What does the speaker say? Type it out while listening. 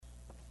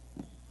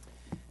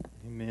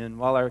Amen.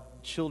 While our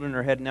children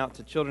are heading out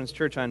to Children's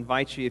Church, I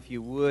invite you, if you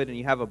would, and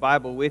you have a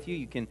Bible with you,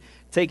 you can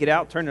take it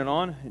out, turn it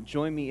on, and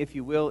join me, if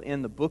you will,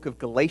 in the book of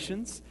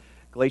Galatians.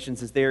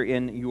 Galatians is there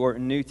in your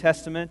New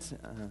Testament,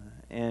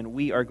 and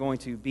we are going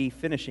to be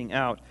finishing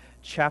out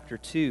chapter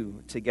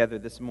 2 together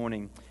this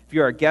morning. If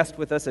you're a guest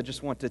with us, I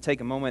just want to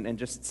take a moment and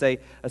just say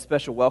a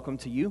special welcome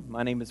to you.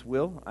 My name is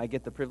Will. I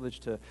get the privilege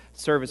to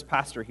serve as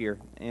pastor here,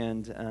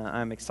 and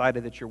I'm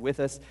excited that you're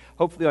with us.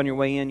 Hopefully on your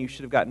way in, you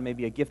should have gotten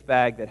maybe a gift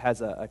bag that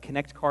has a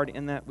Connect card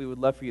in that. We would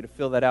love for you to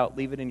fill that out,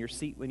 leave it in your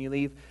seat when you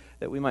leave,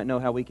 that we might know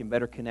how we can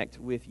better connect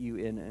with you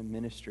in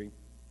ministry.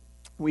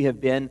 We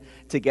have been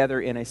together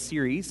in a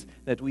series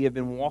that we have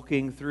been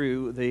walking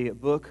through the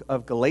book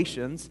of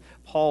Galatians,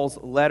 Paul's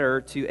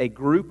letter to a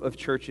group of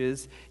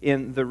churches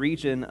in the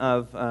region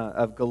of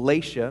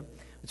Galatia.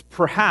 It's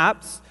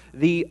perhaps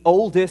the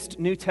oldest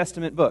New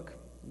Testament book,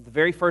 the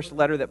very first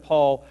letter that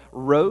Paul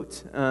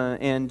wrote,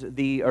 and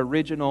the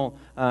original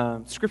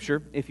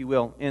scripture, if you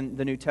will, in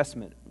the New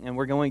Testament. And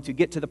we're going to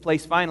get to the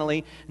place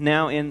finally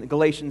now in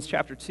Galatians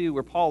chapter 2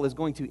 where Paul is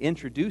going to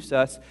introduce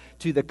us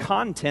to the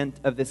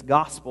content of this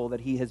gospel that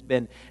he has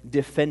been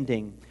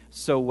defending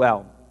so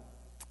well.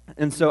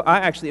 And so I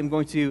actually am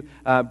going to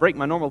break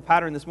my normal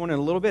pattern this morning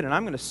a little bit, and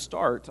I'm going to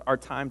start our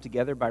time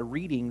together by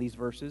reading these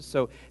verses.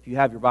 So if you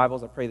have your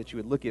Bibles, I pray that you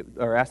would look at,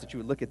 or ask that you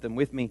would look at them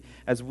with me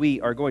as we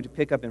are going to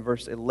pick up in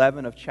verse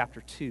 11 of chapter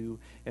 2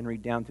 and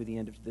read down through the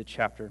end of the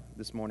chapter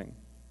this morning.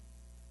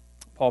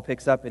 Paul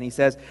picks up and he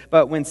says,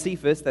 "But when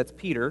Cephas," that's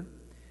Peter,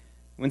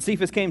 "when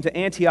Cephas came to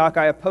Antioch,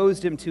 I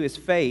opposed him to his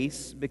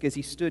face because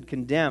he stood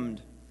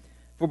condemned.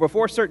 For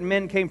before certain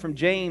men came from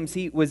James,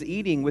 he was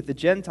eating with the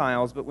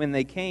Gentiles, but when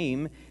they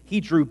came, he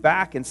drew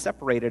back and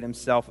separated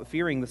himself,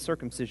 fearing the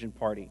circumcision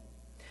party.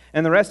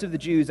 And the rest of the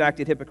Jews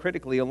acted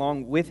hypocritically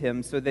along with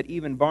him, so that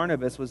even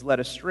Barnabas was led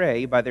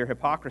astray by their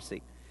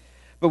hypocrisy.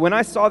 But when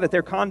I saw that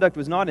their conduct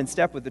was not in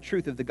step with the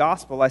truth of the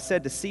gospel, I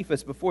said to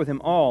Cephas before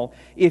them all,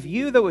 'If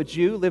you, though a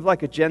Jew, live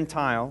like a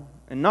Gentile,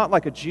 and not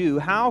like a Jew,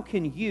 how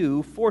can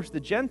you force the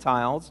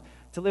Gentiles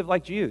to live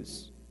like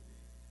Jews?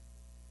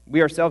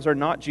 We ourselves are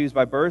not Jews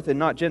by birth and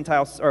not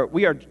Gentiles, or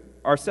we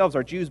ourselves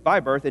are Jews by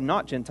birth and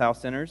not Gentile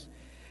sinners.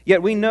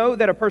 Yet we know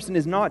that a person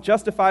is not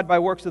justified by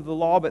works of the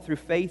law, but through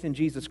faith in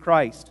Jesus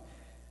Christ.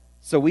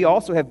 So we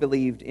also have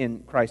believed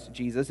in Christ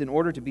Jesus in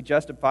order to be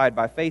justified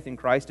by faith in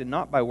Christ and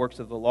not by works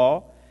of the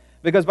law,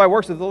 because by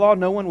works of the law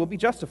no one will be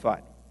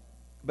justified.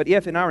 But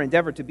if in our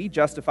endeavor to be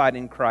justified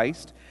in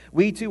Christ,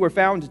 we too were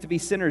found to be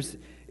sinners,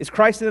 is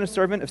Christ then a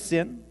servant of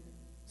sin?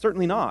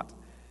 Certainly not.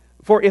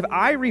 For if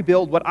I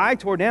rebuild what I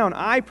tore down,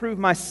 I prove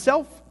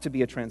myself to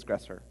be a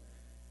transgressor.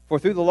 For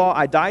through the law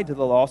I died to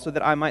the law so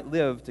that I might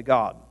live to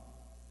God.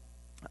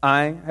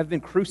 I have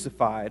been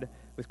crucified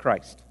with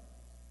Christ.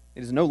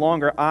 It is no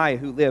longer I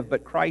who live,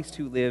 but Christ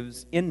who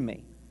lives in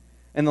me.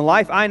 And the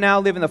life I now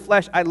live in the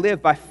flesh, I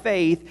live by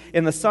faith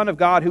in the Son of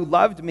God who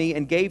loved me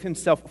and gave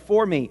himself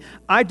for me.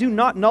 I do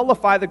not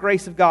nullify the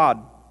grace of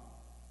God.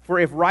 For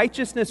if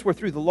righteousness were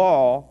through the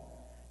law,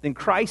 then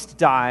Christ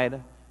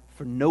died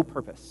for no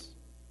purpose."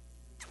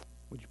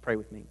 Would you pray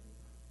with me?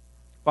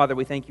 Father,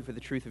 we thank you for the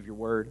truth of your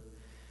word,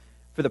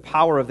 for the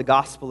power of the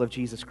gospel of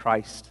Jesus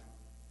Christ.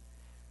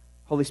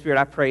 Holy Spirit,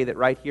 I pray that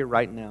right here,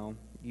 right now,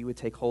 you would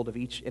take hold of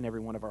each and every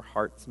one of our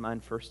hearts,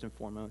 mine first and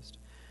foremost,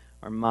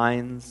 our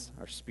minds,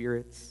 our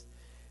spirits,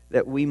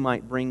 that we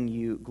might bring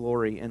you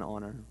glory and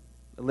honor,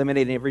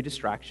 eliminating every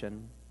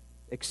distraction,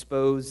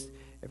 expose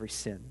every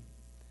sin.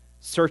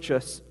 Search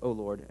us, O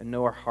Lord, and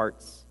know our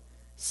hearts.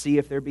 See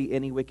if there be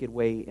any wicked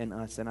way in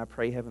us. And I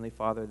pray, Heavenly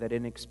Father, that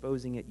in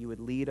exposing it, you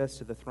would lead us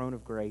to the throne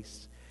of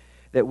grace,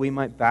 that we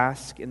might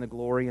bask in the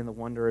glory and the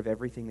wonder of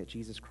everything that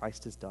Jesus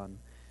Christ has done,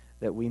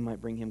 that we might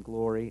bring him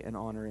glory and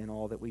honor in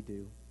all that we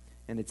do.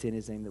 And it's in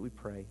his name that we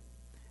pray.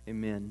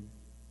 Amen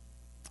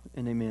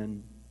and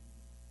amen.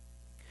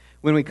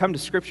 When we come to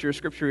Scripture,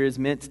 Scripture is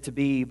meant to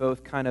be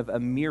both kind of a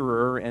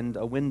mirror and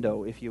a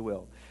window, if you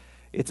will.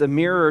 It's a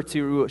mirror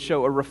to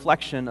show a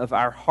reflection of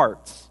our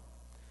hearts,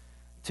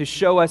 to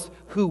show us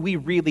who we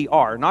really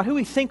are. Not who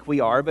we think we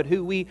are, but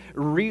who we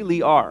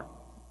really are.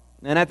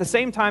 And at the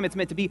same time, it's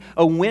meant to be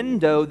a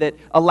window that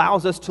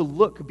allows us to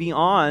look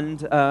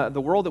beyond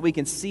the world that we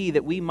can see,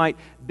 that we might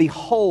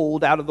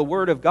behold out of the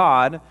Word of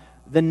God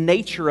the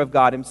nature of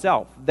God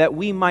himself. That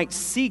we might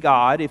see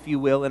God, if you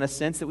will, in a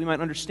sense, that we might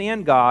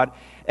understand God,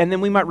 and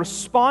then we might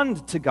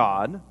respond to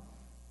God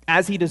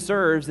as he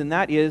deserves, and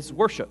that is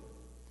worship.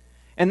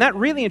 And that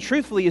really and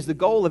truthfully is the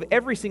goal of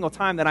every single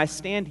time that I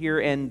stand here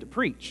and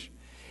preach.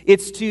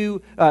 It's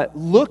to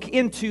look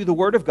into the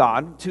Word of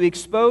God, to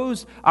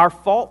expose our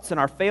faults and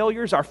our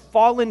failures, our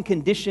fallen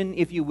condition,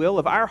 if you will,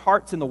 of our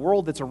hearts and the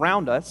world that's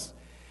around us,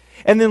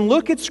 and then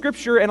look at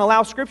Scripture and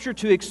allow Scripture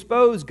to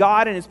expose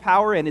God and his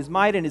power and his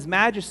might and his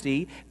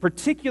majesty,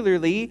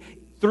 particularly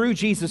through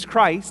Jesus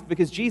Christ,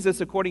 because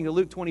Jesus, according to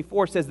Luke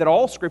 24, says that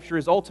all Scripture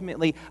is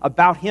ultimately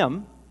about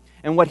him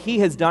and what he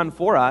has done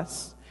for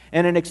us,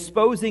 and an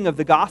exposing of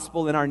the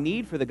gospel and our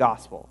need for the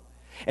gospel.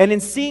 And in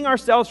seeing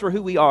ourselves for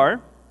who we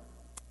are,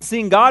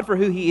 seeing God for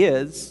who he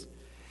is,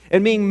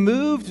 And being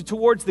moved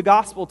towards the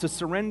gospel to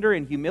surrender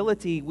in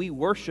humility, we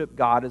worship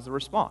God as a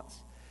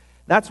response.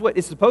 That's what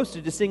is supposed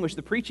to distinguish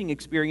the preaching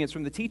experience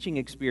from the teaching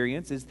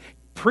experience. Is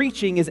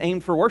preaching is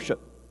aimed for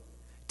worship.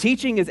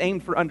 Teaching is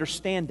aimed for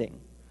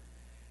understanding.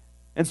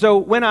 And so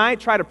when I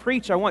try to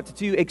preach, I want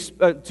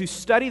to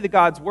study the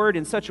God's Word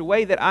in such a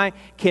way that I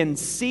can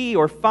see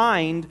or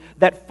find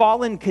that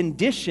fallen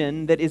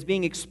condition that is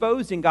being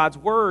exposed in God's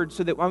Word,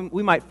 so that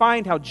we might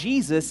find how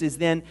Jesus is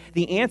then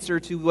the answer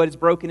to what is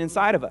broken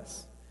inside of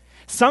us.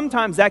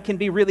 Sometimes that can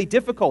be really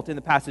difficult in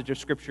the passage of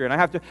Scripture, and I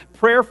have to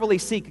prayerfully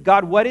seek,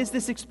 God, what is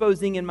this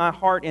exposing in my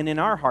heart and in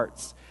our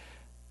hearts?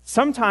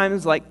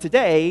 Sometimes, like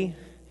today,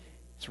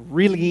 it's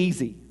really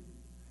easy,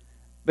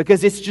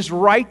 because it's just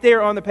right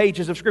there on the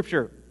pages of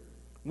Scripture.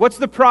 What's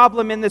the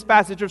problem in this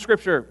passage of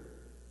Scripture?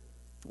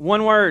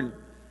 One word: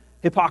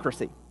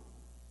 hypocrisy.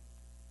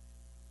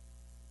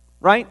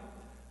 Right?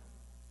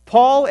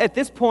 Paul, at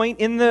this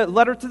point in the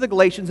letter to the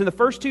Galatians, in the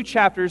first 2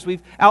 chapters,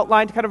 we've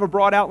outlined kind of a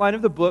broad outline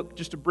of the book,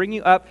 just to bring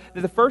you up,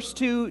 that the first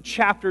 2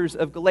 chapters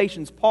of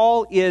Galatians,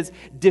 Paul is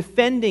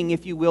defending,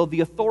 if you will,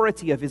 the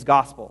authority of his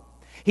gospel.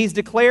 He's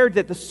declared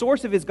that the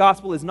source of his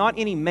gospel is not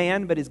any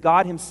man, but is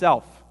God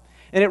himself.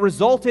 And it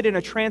resulted in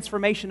a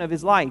transformation of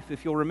his life,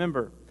 if you'll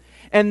remember.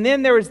 And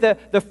then there is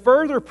the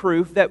further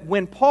proof that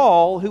when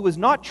Paul, who was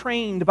not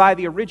trained by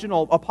the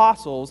original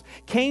apostles,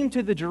 came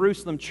to the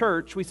Jerusalem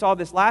church, we saw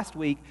this last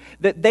week,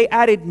 that they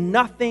added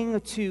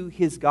nothing to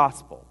his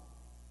gospel,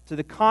 to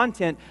the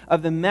content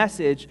of the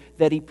message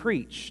that he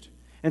preached.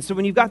 And so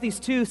when you've got these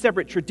 2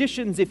 separate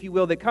traditions, if you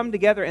will, that come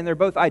together and they're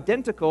both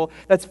identical,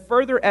 that's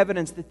further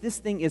evidence that this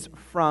thing is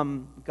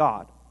from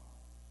God.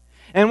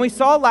 And we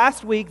saw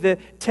last week the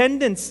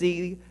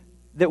tendency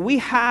that we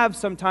have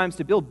sometimes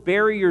to build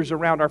barriers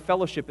around our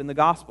fellowship in the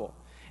gospel,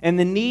 and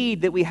the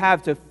need that we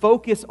have to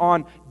focus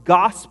on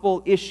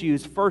gospel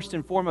issues first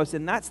and foremost,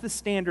 and that's the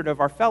standard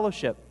of our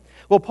fellowship.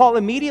 Well, Paul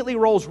immediately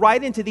rolls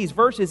right into these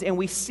verses, and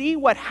we see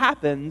what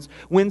happens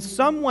when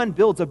someone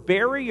builds a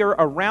barrier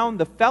around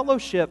the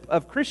fellowship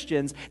of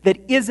Christians that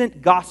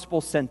isn't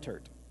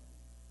gospel-centered.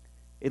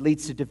 It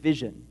leads to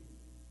division.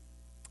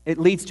 It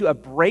leads to a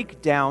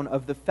breakdown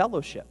of the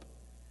fellowship.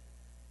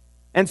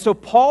 And so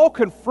Paul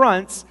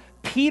confronts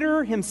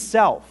Peter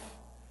himself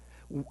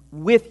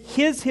with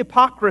his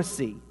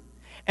hypocrisy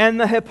and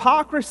the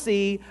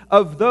hypocrisy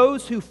of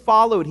those who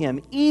followed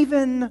him,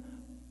 even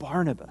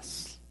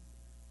Barnabas.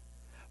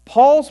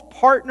 Paul's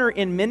partner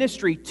in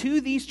ministry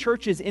to these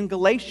churches in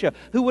Galatia,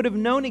 who would have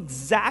known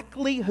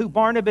exactly who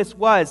Barnabas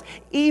was,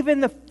 even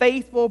the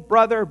faithful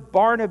brother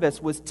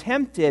Barnabas was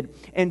tempted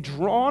and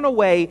drawn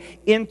away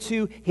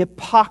into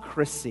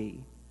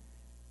hypocrisy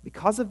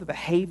because of the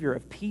behavior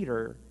of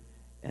Peter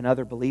and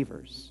other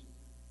believers.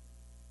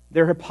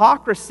 Their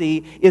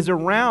hypocrisy is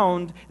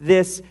around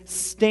this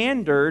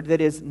standard that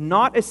is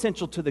not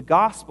essential to the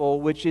gospel,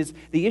 which is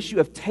the issue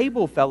of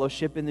table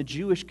fellowship in the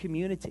Jewish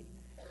community.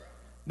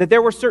 That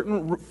there were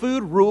certain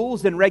food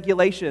rules and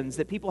regulations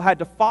that people had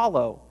to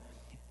follow.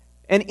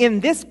 And in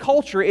this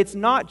culture, it's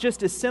not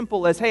just as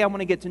simple as, hey, I want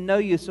to get to know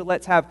you, so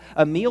let's have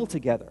a meal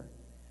together.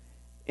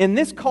 In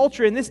this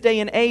culture, in this day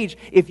and age,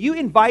 if you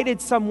invited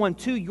someone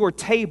to your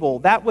table,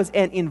 that was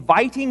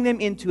inviting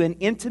them into an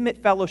intimate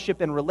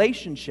fellowship and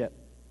relationship,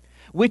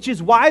 which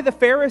is why the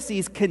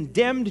Pharisees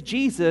condemned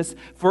Jesus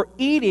for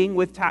eating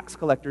with tax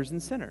collectors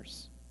and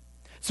sinners.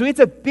 So it's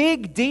a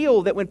big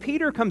deal that when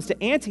Peter comes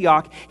to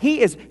Antioch,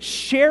 he is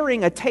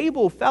sharing a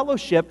table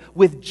fellowship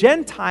with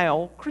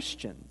Gentile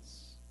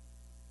Christians.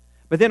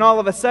 But then all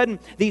of a sudden,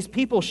 these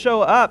people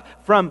show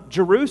up from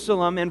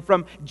Jerusalem and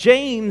from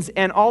James,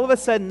 and all of a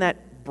sudden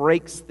that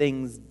breaks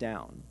things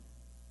down.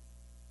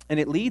 And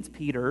it leads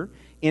Peter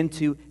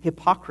into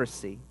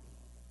hypocrisy.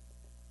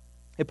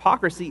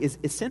 Hypocrisy is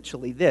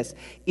essentially this: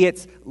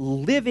 it's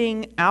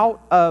living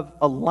out of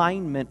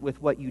alignment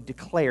with what you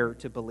declare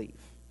to believe.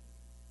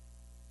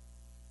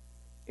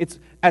 It's,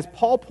 as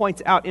Paul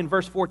points out in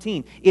verse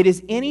 14, it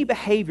is any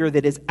behavior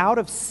that is out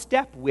of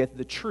step with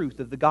the truth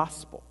of the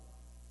gospel.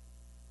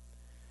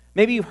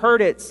 Maybe you've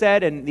heard it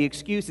said, and the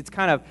excuse, it's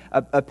kind of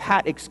a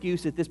pat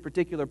excuse at this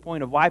particular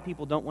point of why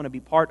people don't want to be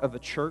part of a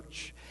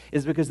church,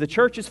 is because the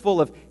church is full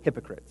of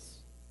hypocrites.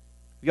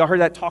 Have y'all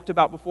heard that talked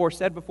about before,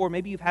 said before?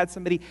 Maybe you've had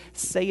somebody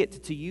say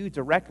it to you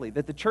directly,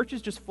 that the church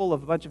is just full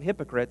of a bunch of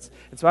hypocrites,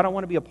 and so I don't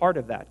want to be a part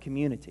of that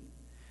community.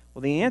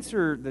 Well, the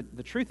answer,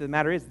 the truth of the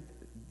matter is,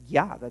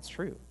 yeah, that's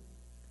true.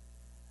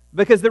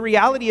 Because the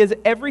reality is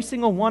every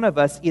single one of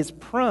us is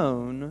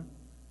prone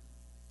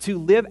to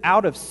live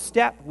out of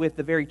step with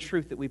the very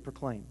truth that we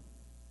proclaim.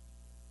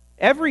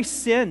 Every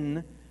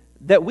sin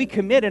that we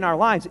commit in our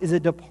lives is a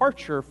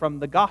departure from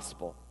the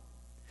gospel.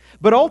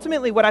 But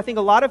ultimately, what I think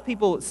a lot of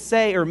people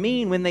say or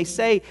mean when they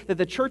say that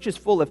the church is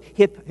full of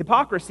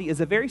hypocrisy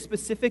is a very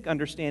specific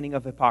understanding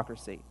of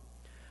hypocrisy.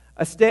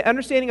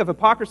 Understanding of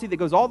hypocrisy that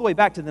goes all the way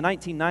back to the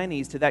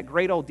 1990s, to that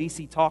great old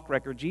DC Talk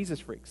record, Jesus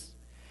Freaks.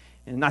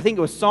 And I think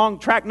it was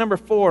track number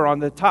 4 on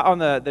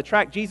the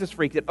track Jesus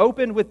Freak that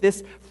opened with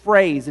this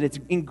phrase, and it's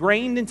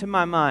ingrained into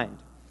my mind.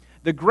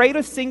 The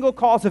greatest single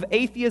cause of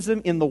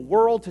atheism in the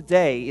world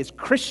today is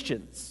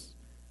Christians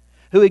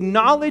who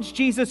acknowledge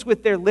Jesus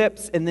with their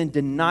lips and then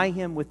deny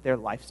him with their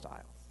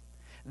lifestyles.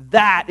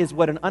 That is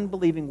what an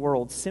unbelieving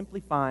world simply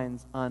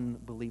finds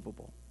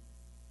unbelievable.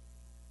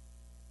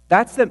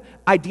 That's the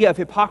idea of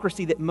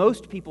hypocrisy that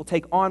most people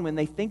take on when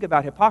they think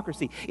about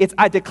hypocrisy. It's,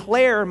 I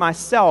declare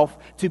myself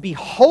to be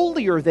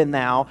holier than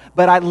thou,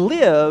 but I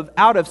live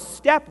out of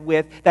step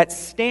with that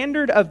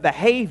standard of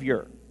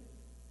behavior.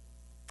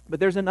 But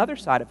there's another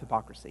side of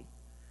hypocrisy.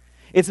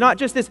 It's not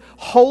just this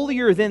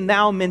holier than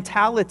thou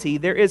mentality.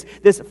 There is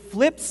this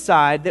flip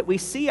side that we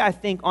see, I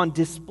think, on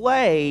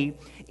display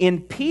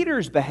in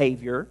Peter's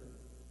behavior,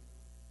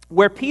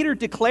 where Peter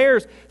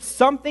declares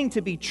something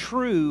to be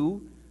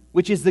true,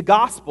 which is the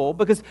gospel,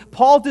 because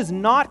Paul does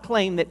not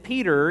claim that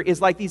Peter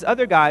is like these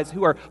other guys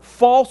who are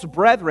false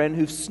brethren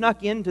who've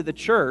snuck into the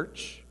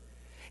church.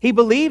 He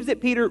believes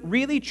that Peter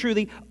really,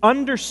 truly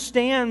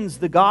understands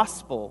the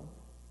gospel,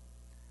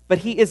 but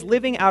he is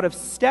living out of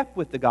step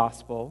with the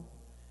gospel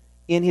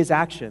in his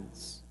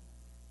actions.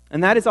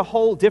 And that is a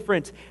whole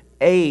different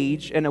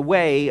age and a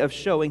way of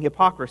showing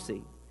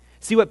hypocrisy.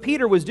 See, what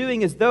Peter was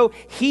doing is, though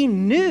he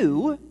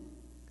knew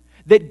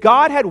that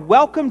God had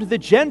welcomed the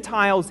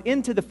Gentiles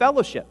into the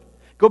fellowship.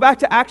 Go back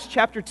to Acts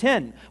chapter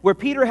 10, where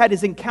Peter had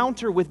his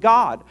encounter with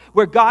God,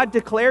 where God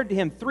declared to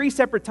him 3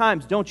 separate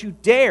times, don't you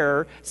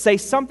dare say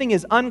something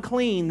is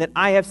unclean that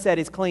I have said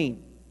is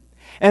clean.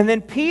 And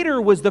then Peter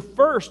was the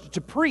first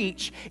to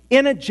preach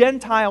in a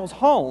Gentile's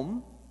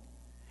home,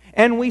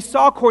 and we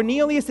saw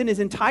Cornelius and his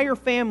entire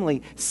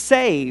family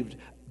saved,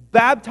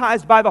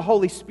 baptized by the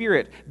Holy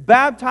Spirit,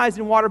 baptized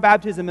in water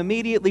baptism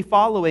immediately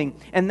following,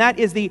 and that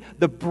is the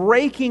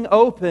breaking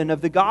open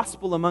of the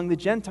gospel among the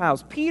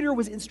Gentiles. Peter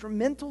was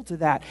instrumental to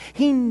that.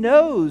 He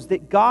knows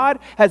that God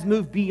has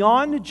moved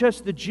beyond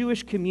just the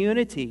Jewish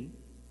community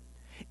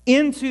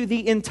into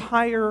the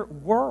entire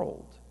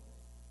world.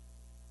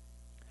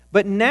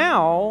 But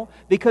now,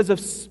 because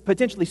of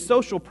potentially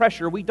social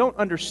pressure, we don't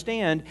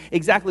understand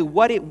exactly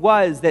what it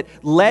was that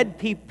led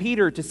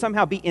Peter to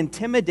somehow be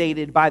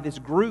intimidated by this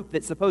group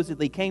that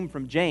supposedly came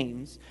from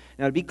James.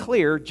 Now, to be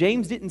clear,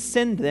 James didn't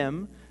send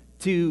them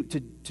to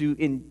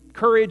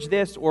encourage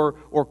this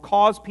or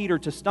cause Peter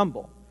to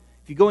stumble.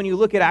 If you go and you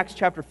look at Acts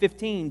chapter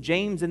 15,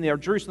 James and the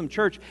Jerusalem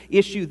church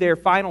issue their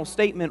final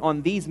statement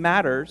on these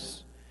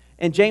matters.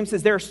 And James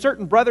says, there are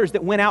certain brothers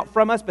that went out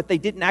from us, but they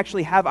didn't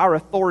actually have our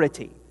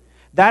authority.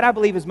 That, I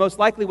believe, is most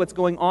likely what's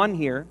going on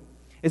here,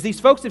 is these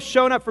folks have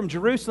shown up from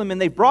Jerusalem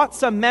and they brought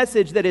some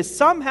message that has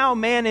somehow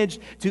managed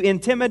to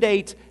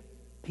intimidate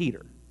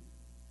Peter.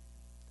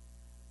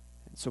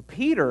 So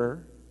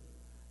Peter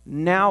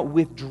now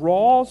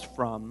withdraws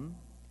from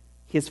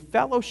his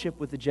fellowship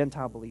with the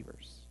Gentile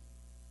believers.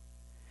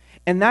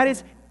 And that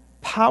is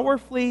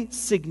powerfully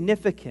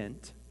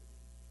significant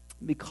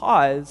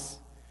because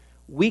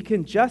we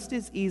can just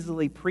as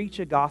easily preach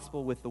a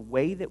gospel with the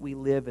way that we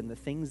live and the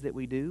things that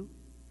we do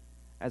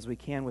as we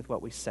can with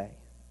what we say.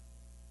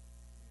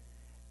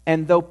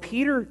 And though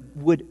Peter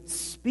would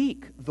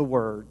speak the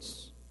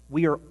words,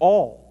 we are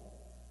all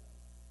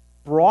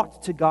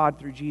brought to God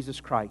through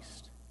Jesus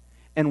Christ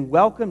and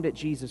welcomed at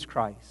Jesus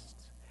Christ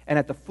and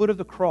at the foot of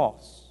the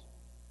cross.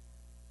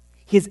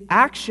 His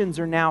actions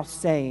are now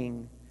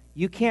saying,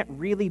 you can't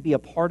really be a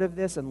part of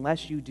this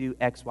unless you do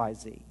X, Y,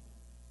 Z.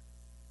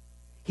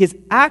 His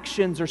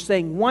actions are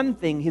saying one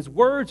thing, his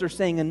words are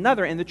saying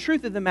another. And the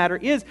truth of the matter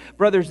is,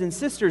 brothers and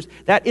sisters,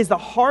 that is the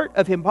heart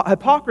of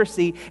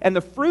hypocrisy. And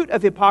the fruit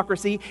of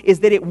hypocrisy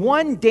is that it,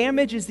 1,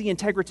 damages the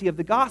integrity of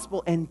the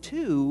gospel, and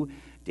 2,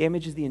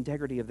 damages the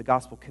integrity of the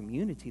gospel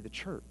community, the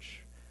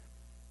church,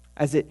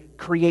 as it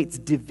creates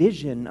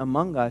division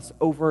among us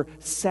over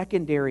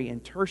secondary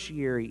and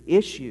tertiary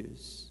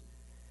issues.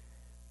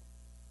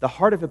 The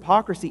heart of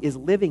hypocrisy is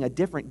living a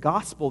different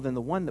gospel than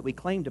the one that we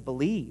claim to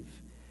believe.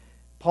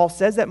 Paul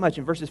says that much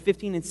in verses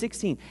 15 and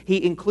 16.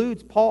 He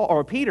includes Paul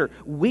or Peter.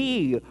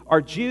 We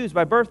are Jews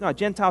by birth, not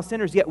Gentile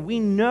sinners, yet we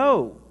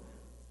know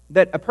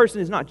that a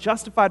person is not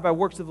justified by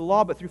works of the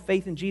law, but through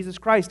faith in Jesus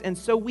Christ. And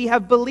so we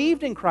have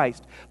believed in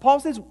Christ. Paul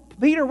says,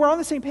 Peter, we're on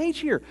the same page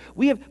here.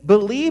 We have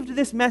believed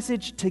this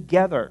message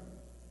together.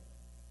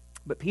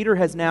 But Peter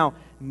has now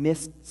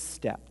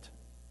misstepped.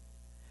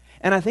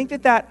 And I think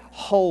that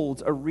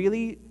holds a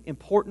really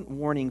important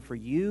warning for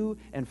you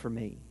and for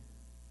me.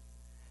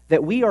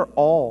 That we are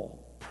all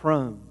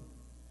prone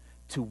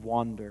to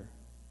wander.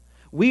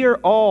 We are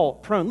all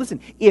prone.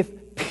 Listen,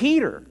 if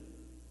Peter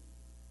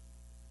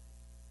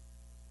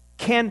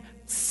can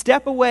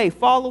step away,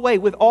 fall away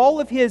with all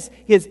of his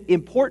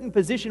important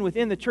position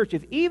within the church,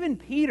 if even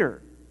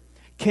Peter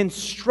can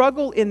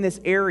struggle in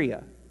this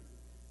area,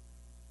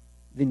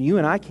 then you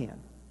and I can.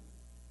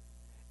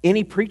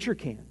 Any preacher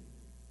can.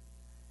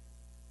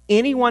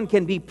 Anyone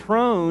can be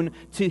prone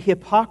to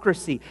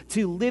hypocrisy,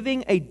 to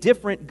living a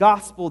different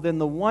gospel than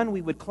the one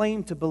we would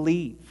claim to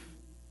believe.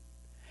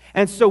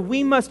 And so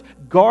we must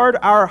guard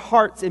our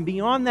hearts, and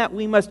beyond that,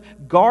 we must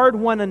guard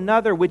one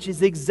another, which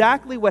is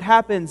exactly what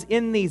happens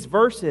in these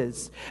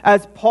verses.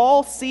 As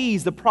Paul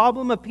sees the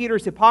problem of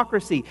Peter's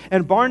hypocrisy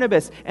and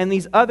Barnabas and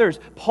these others,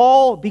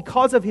 Paul,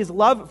 because of his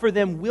love for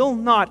them, will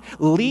not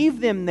leave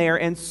them there.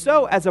 And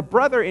so, as a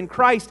brother in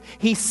Christ,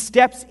 he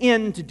steps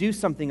in to do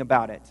something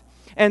about it.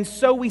 And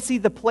so we see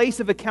the place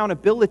of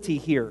accountability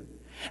here.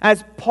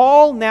 As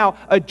Paul now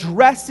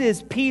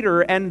addresses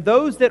Peter and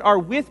those that are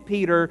with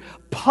Peter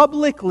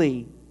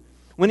publicly,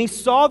 when he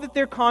saw that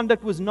their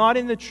conduct was not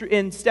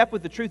in step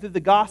with the truth of the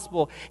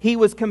gospel, he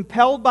was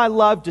compelled by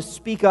love to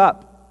speak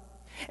up.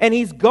 And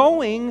he's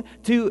going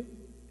to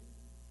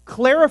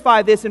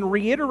clarify this and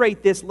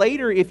reiterate this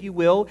later, if you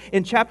will,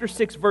 in chapter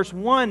 6, verse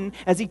 1,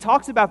 as he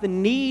talks about the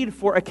need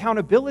for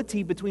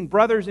accountability between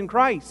brothers in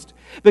Christ.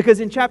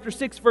 Because in chapter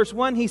 6, verse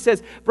 1, he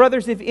says,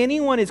 "Brothers, if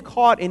anyone is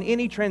caught in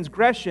any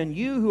transgression,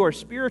 you who are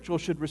spiritual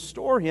should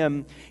restore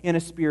him in a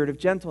spirit of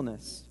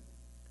gentleness."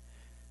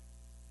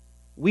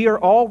 We are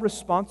all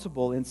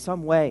responsible in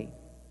some way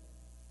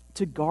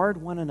to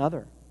guard one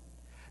another.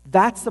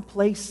 That's the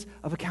place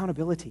of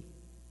accountability.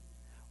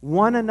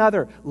 One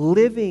another,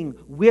 living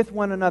with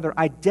one another,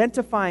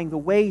 identifying the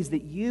ways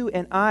that you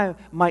and I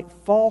might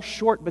fall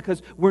short,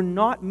 because we're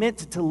not meant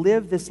to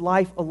live this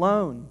life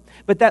alone.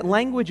 But that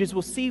language, as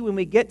we'll see when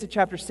we get to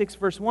chapter 6,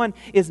 verse 1,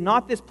 is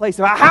not this place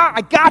of, "Aha,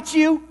 I got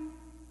you.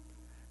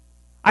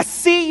 I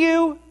see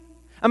you.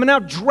 I'm going to now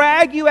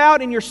drag you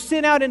out and your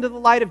sin out into the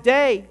light of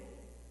day."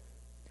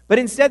 But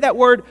instead, that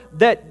word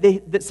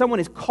that someone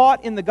is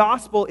caught in the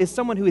gospel is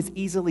someone who is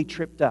easily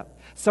tripped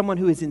up, someone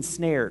who is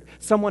ensnared,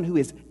 someone who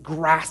is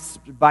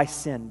grasped by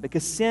sin,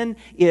 because sin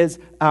is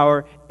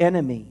our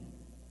enemy.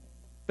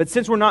 But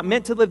since we're not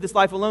meant to live this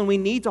life alone, we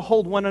need to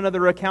hold one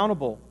another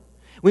accountable.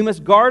 We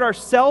must guard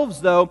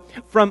ourselves, though,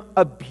 from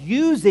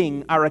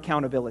abusing our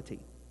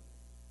accountability.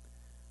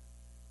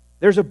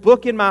 There's a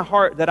book in my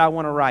heart that I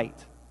want to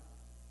write.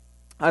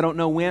 I don't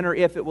know when or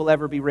if it will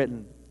ever be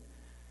written.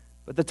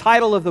 But the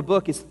title of the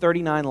book is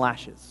 39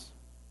 Lashes.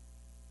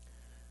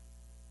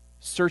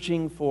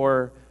 Searching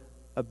for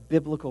a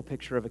biblical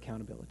picture of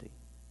accountability.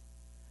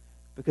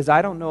 Because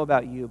I don't know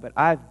about you, but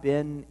I've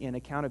been in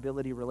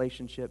accountability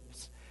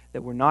relationships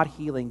that were not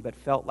healing, but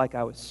felt like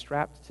I was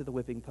strapped to the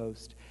whipping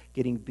post,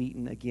 getting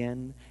beaten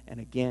again and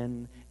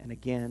again and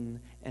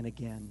again and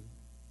again.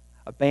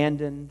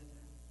 Abandoned,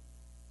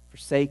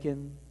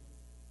 forsaken.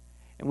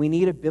 And we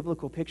need a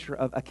biblical picture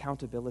of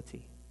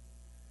accountability.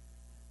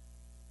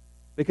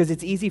 Because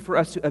it's easy for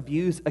us to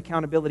abuse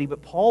accountability,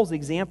 but Paul's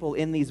example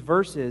in these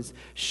verses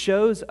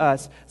shows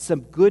us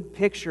some good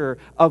picture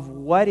of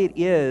what it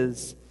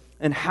is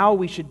and how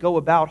we should go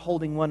about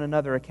holding one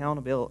another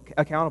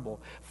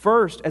accountable.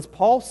 First, as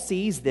Paul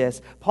sees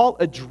this, Paul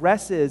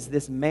addresses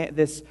this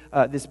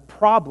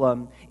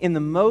problem in the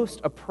most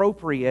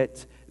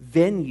appropriate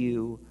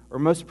venue or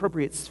most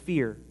appropriate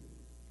sphere.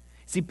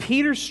 See,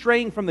 Peter's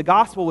straying from the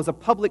gospel was a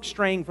public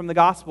straying from the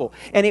gospel,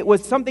 and it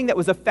was something that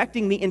was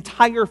affecting the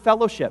entire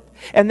fellowship.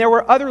 And there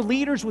were other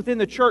leaders within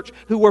the church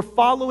who were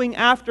following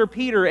after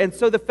Peter, and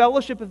so the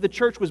fellowship of the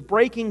church was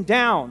breaking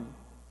down,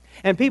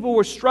 and people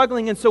were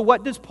struggling. And so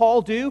what does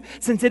Paul do?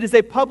 Since it is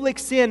a public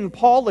sin,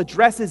 Paul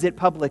addresses it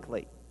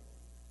publicly.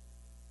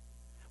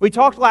 We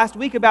talked last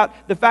week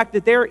about the fact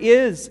that there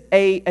is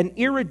an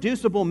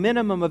irreducible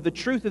minimum of the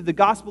truth of the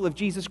gospel of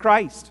Jesus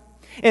Christ.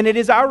 And it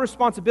is our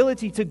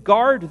responsibility to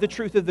guard the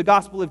truth of the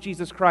gospel of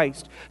Jesus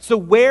Christ. So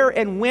where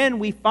and when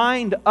we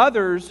find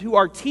others who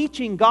are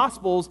teaching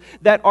gospels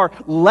that are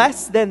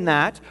less than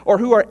that, or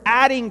who are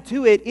adding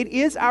to it, it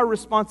is our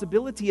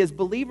responsibility as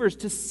believers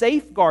to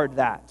safeguard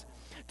that,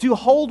 to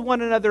hold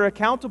one another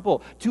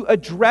accountable, to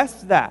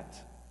address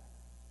that,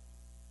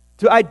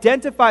 to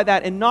identify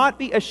that, and not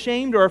be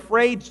ashamed or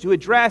afraid to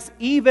address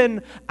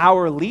even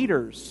our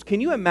leaders.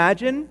 Can you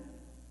imagine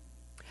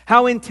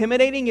how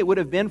intimidating it would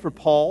have been for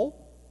Paul,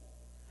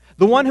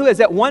 the one who is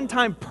at one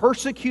time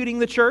persecuting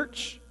the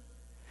church,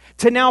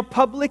 to now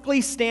publicly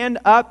stand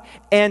up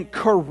and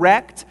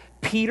correct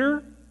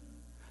Peter,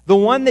 the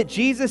one that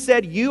Jesus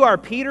said, "You are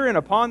Peter, and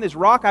upon this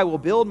rock I will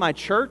build my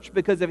church,"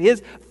 because of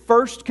his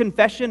first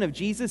confession of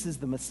Jesus as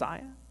the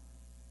Messiah.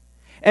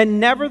 And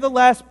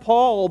nevertheless,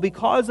 Paul,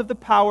 because of the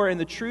power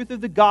and the truth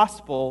of the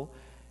gospel,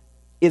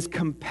 is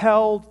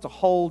compelled to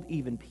hold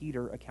even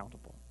Peter accountable.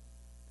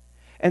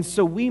 And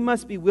so we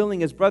must be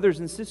willing as brothers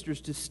and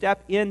sisters to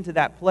step into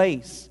that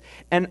place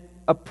and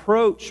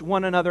approach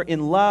one another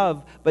in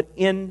love, but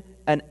in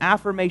an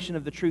affirmation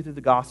of the truth of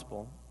the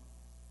gospel.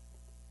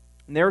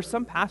 And there are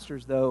some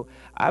pastors, though,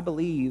 I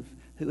believe,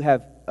 who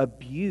have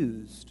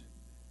abused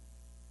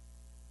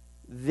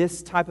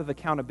this type of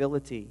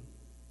accountability.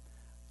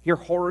 Hear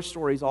horror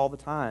stories all the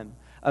time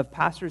of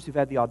pastors who've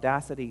had the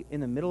audacity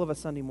in the middle of a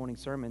Sunday morning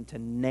sermon to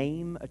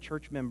name a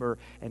church member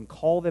and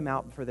call them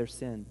out for their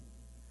sin.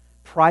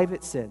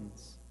 Private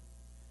sins.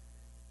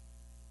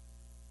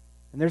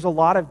 And there's a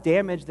lot of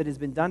damage that has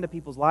been done to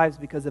people's lives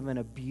because of an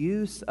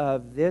abuse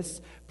of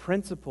this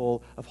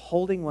principle of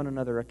holding one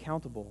another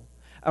accountable.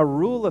 A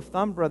rule of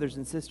thumb, brothers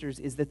and sisters,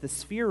 is that the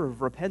sphere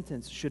of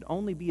repentance should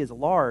only be as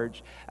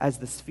large as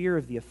the sphere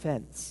of the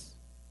offense.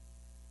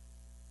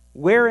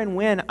 Where and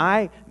when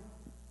I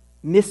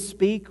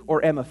misspeak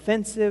or am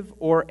offensive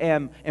or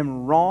am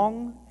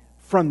wrong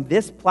from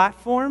this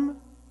platform,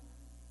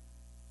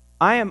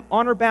 I am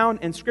honor-bound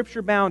and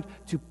scripture-bound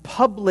to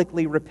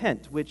publicly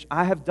repent, which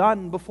I have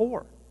done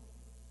before.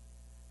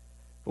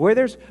 Where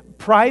there's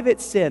private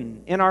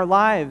sin in our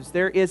lives,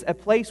 there is a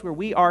place where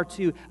we are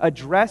to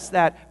address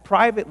that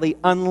privately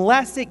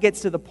unless it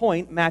gets to the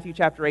point, Matthew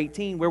chapter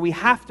 18, where we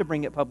have to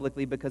bring it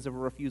publicly because of a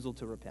refusal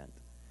to repent.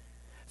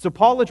 So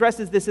Paul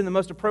addresses this in the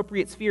most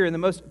appropriate sphere, in the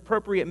most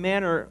appropriate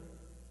manner.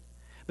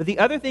 But the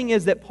other thing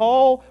is that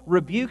Paul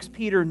rebukes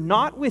Peter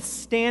not with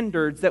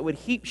standards that would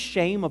heap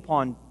shame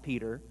upon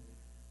Peter,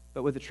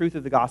 but with the truth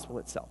of the gospel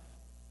itself.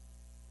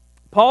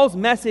 Paul's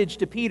message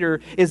to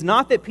Peter is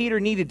not that Peter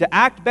needed to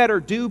act better,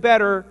 do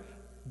better,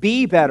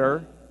 be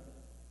better.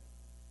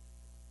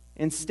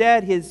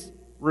 Instead, his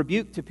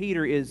rebuke to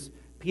Peter is,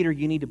 Peter,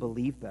 you need to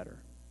believe better.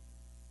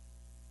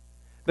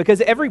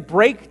 Because every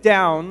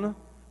breakdown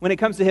when it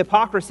comes to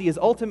hypocrisy is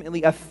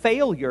ultimately a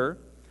failure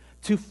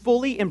to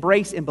fully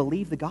embrace and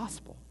believe the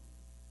gospel.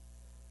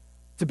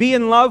 To be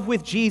in love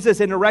with Jesus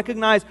and to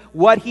recognize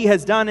what he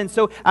has done. And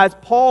so as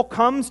Paul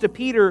comes to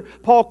Peter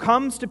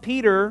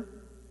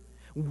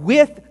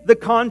with the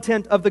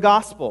content of the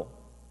gospel,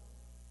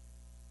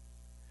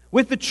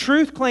 with the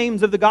truth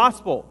claims of the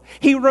gospel.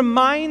 He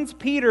reminds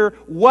Peter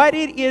what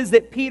it is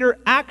that Peter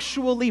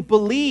actually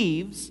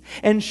believes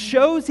and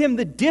shows him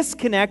the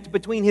disconnect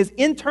between his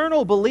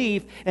internal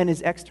belief and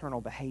his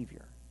external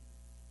behavior.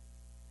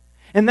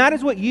 And that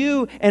is what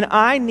you and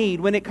I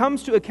need when it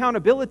comes to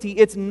accountability.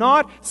 It's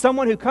not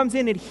someone who comes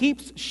in and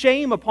heaps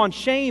shame upon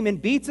shame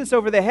and beats us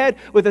over the head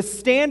with a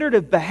standard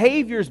of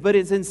behaviors, but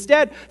it's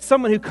instead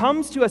someone who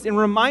comes to us and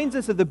reminds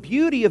us of the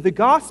beauty of the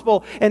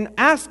gospel and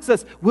asks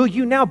us, will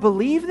you now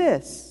believe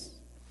this?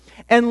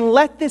 And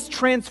let this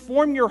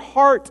transform your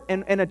heart,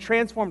 and a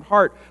transformed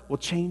heart will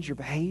change your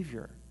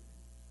behavior.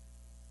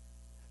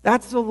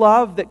 That's the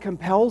love that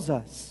compels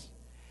us.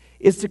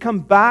 Is to come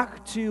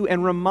back to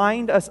and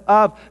remind us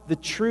of the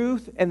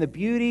truth and the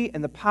beauty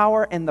and the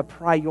power and the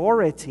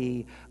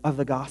priority of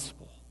the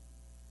gospel.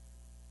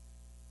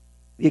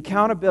 The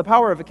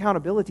power of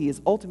accountability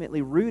is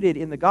ultimately rooted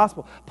in the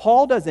gospel.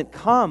 Paul doesn't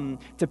come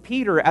to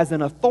Peter as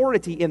an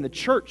authority in the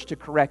church to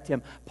correct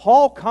him.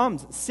 Paul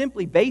comes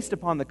simply based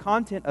upon the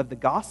content of the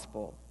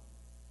gospel.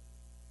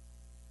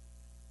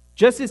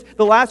 Just as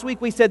the last week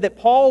we said that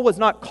Paul was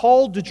not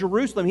called to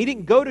Jerusalem. He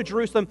didn't go to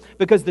Jerusalem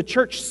because the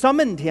church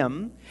summoned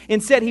him.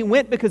 Instead, he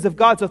went because of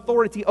God's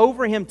authority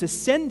over him to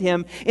send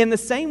him. In the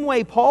same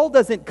way, Paul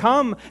doesn't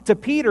come to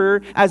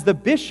Peter as the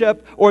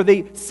bishop or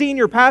the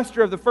senior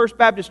pastor of the First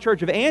Baptist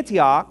Church of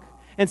Antioch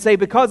and say,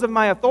 because of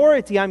my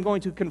authority, I'm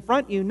going to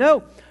confront you.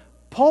 No,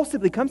 Paul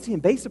simply comes to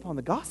him based upon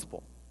the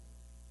gospel.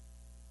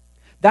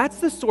 That's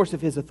the source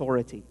of his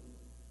authority,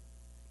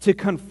 to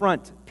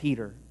confront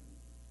Peter.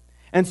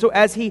 And so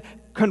as he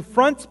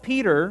confronts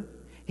Peter,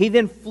 he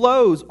then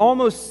flows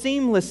almost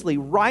seamlessly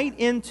right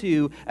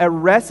into a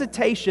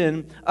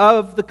recitation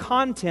of the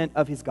content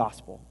of his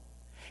gospel.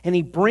 And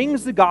he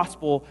brings the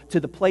gospel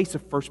to the place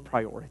of first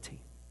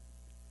priority.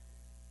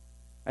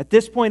 At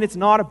this point, it's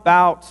not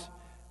about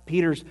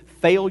Peter's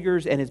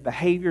failures and his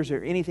behaviors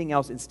or anything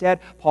else. Instead,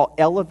 Paul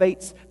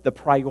elevates the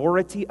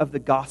priority of the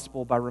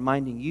gospel by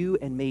reminding you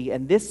and me.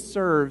 And this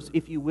serves,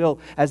 if you will,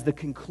 as the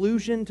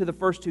conclusion to the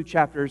first two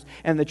chapters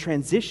and the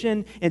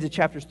transition into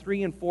chapters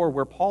 3 and 4,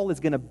 where Paul is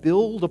going to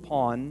build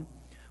upon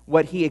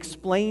what he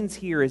explains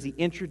here as he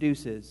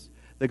introduces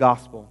the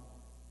gospel.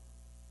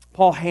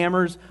 Paul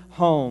hammers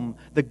home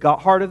the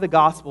heart of the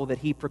gospel that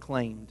he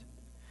proclaimed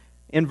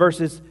in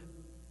verses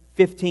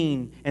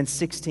 15 and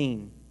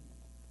 16.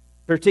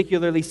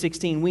 Particularly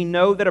 16, we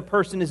know that a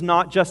person is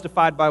not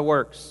justified by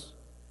works.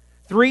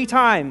 3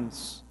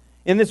 times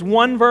in this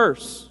one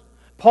verse,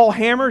 Paul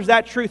hammers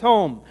that truth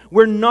home.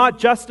 We're not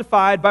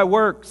justified by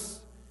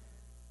works.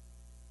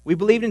 We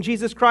believed in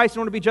Jesus Christ in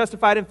order to be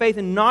justified in faith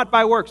and not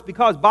by works,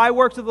 because by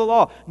works of the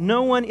law,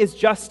 no one is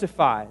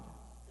justified.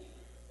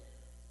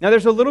 Now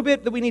there's a little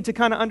bit that we need to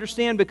kind of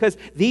understand, because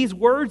these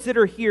words that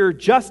are here,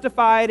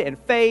 justified and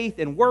faith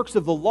and works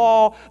of the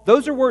law,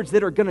 those are words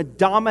that are going to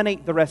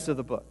dominate the rest of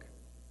the book.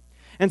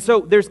 And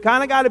so there's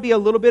kind of got to be a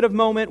little bit of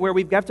moment where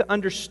we've got to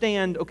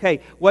understand,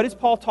 okay, what is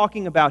Paul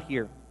talking about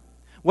here?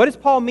 What does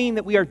Paul mean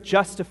that we are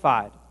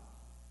justified?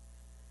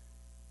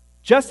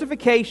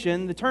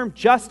 Justification, the term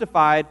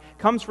justified,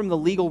 comes from the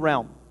legal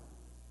realm.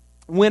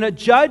 When a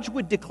judge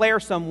would declare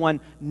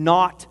someone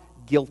not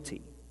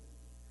guilty,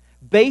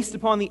 based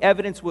upon the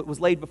evidence that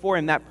was laid before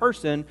him, that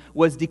person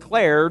was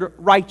declared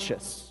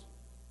righteous.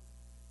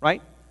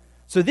 Right?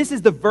 So this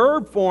is the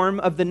verb form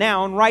of the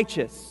noun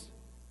righteous.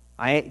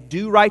 I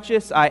do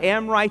righteous, I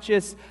am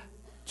righteous.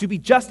 To be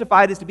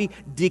justified is to be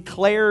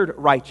declared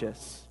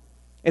righteous.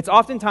 It's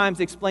oftentimes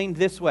explained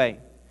this way.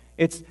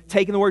 It's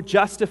taking the word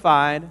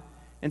justified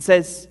and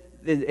says,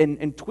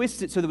 and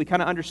twists it so that we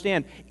kind of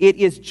understand. It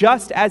is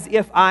just as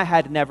if I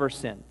had never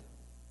sinned.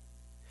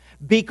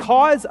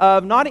 because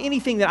of not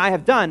anything that I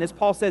have done, as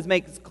Paul says,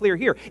 makes clear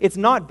here. It's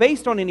not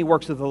based on any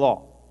works of the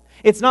law.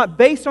 It's not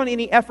based on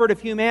any effort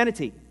of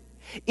humanity.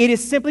 It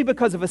is simply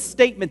because of a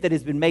statement that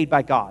has been made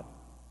by God.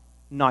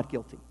 Not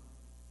guilty.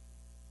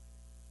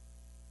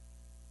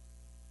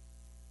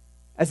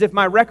 As if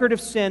my record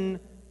of sin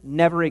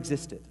never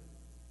existed.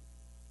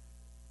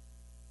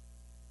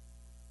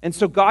 And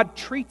so God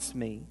treats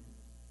me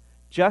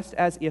just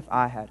as if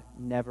I had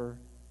never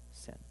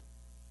sinned.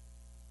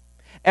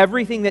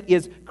 Everything that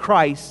is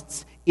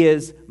Christ's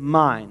is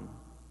mine.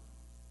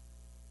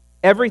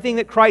 Everything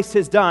that Christ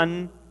has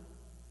done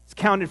is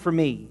counted for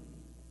me.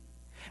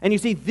 And you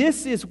see,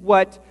 this is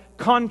what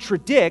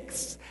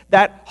contradicts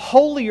that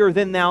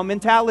holier-than-thou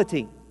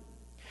mentality.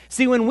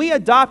 See, when we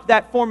adopt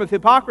that form of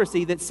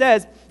hypocrisy that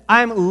says,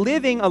 I'm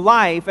living a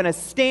life and a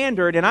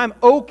standard and I'm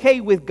okay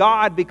with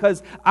God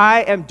because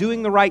I am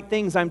doing the right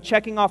things, I'm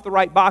checking off the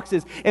right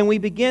boxes, and we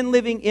begin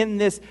living in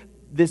this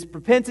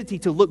propensity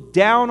to look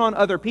down on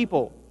other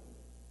people,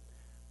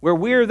 where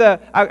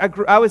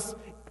I was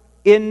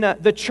in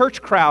the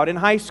church crowd in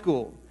high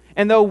school.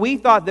 And though we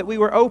thought that we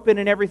were open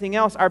and everything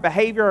else, our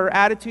behavior, our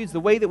attitudes, the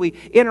way that we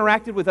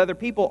interacted with other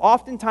people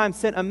oftentimes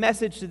sent a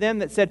message to them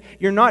that said,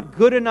 you're not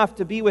good enough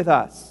to be with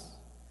us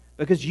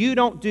because you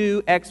don't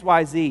do X,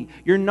 Y, Z.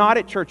 You're not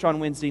at church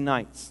on Wednesday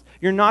nights.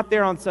 You're not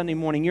there on Sunday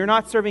morning. You're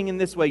not serving in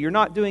this way. You're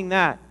not doing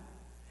that.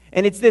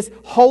 And it's this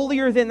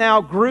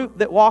holier-than-thou group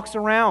that walks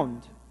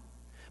around.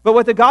 But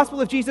what the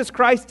gospel of Jesus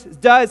Christ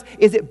does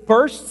is it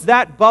bursts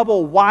that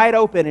bubble wide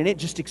open and it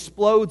just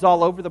explodes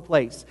all over the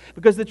place.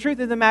 Because the truth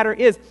of the matter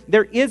is,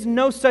 there is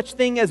no such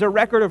thing as a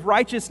record of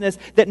righteousness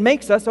that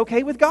makes us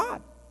okay with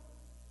God.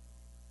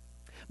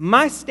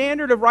 My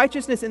standard of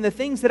righteousness and the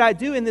things that I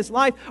do in this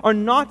life are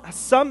not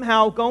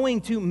somehow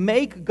going to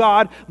make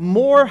God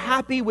more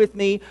happy with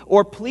me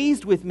or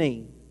pleased with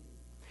me.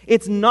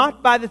 It's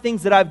not by the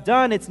things that I've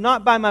done. It's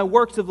not by my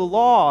works of the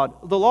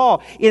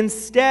law.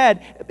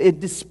 Instead,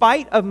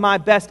 despite of my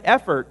best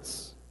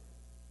efforts,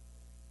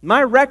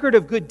 my record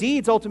of good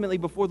deeds ultimately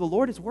before the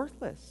Lord is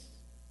worthless.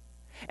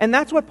 And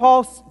that's what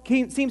Paul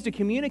seems to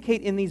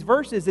communicate in these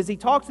verses as he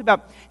talks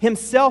about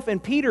himself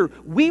and Peter.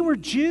 We were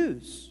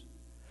Jews,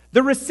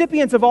 the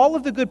recipients of all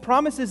of the good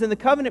promises and the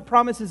covenant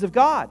promises of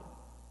God.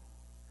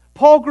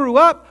 Paul grew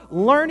up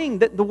learning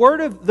that the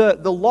word of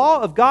the law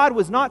of God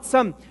was not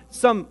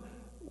some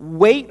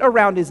weight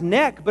around his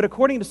neck, but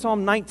according to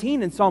Psalm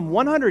 19 and Psalm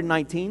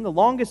 119, the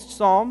longest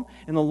psalm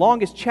and the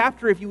longest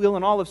chapter, if you will,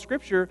 in all of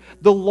Scripture,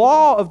 the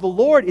law of the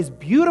Lord is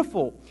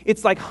beautiful.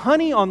 It's like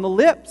honey on the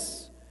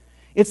lips.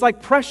 It's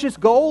like precious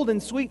gold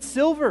and sweet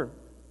silver.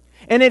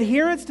 And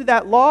adherence to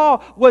that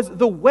law was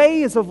the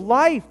ways of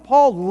life.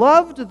 Paul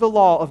loved the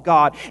law of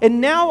God.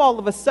 And now all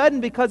of a sudden,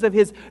 because of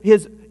his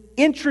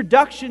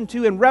introduction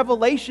to and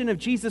revelation of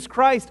Jesus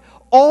Christ,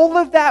 all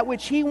of that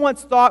which he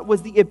once thought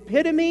was the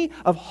epitome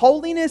of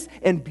holiness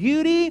and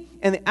beauty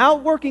and the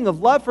outworking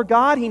of love for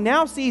God, he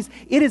now sees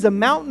it is a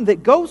mountain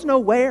that goes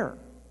nowhere.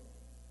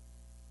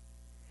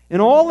 And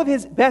all of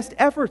his best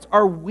efforts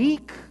are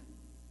weak.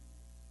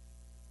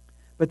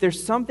 But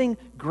there's something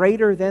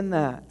greater than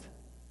that.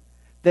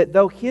 That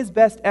though his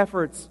best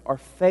efforts are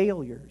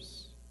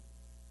failures,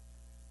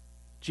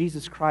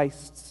 Jesus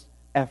Christ's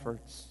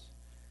efforts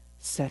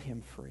set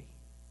him free.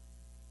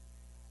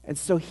 And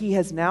so he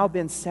has now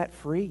been set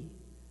free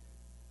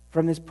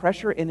from this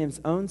pressure in his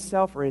own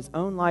self or his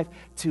own life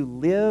to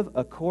live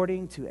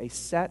according to a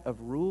set of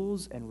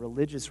rules and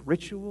religious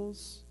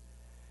rituals.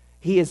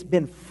 He has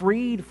been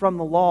freed from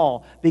the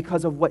law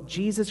because of what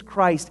Jesus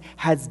Christ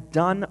has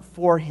done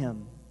for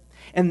him.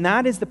 And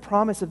that is the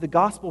promise of the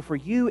gospel for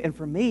you and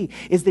for me,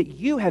 is that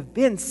you have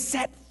been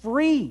set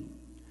free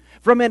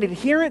from an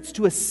adherence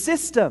to a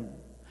system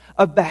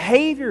of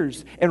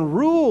behaviors and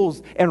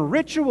rules and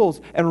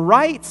rituals and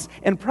rites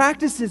and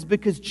practices,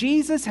 because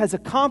Jesus has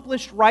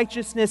accomplished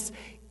righteousness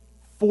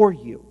for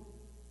you.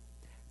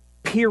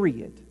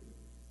 Period.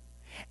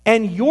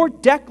 And your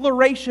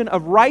declaration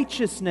of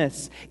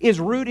righteousness is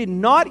rooted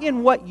not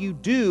in what you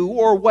do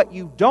or what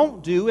you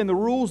don't do and the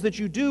rules that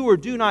you do or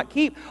do not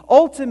keep.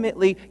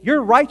 Ultimately,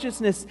 your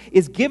righteousness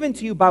is given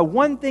to you by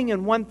one thing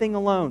and one thing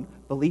alone: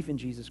 belief in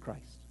Jesus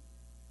Christ.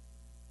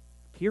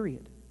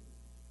 Period.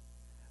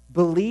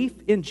 Belief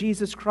in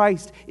Jesus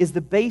Christ is the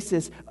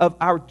basis of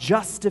our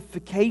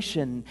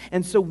justification.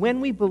 And so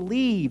when we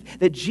believe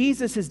that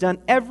Jesus has done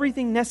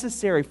everything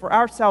necessary for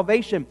our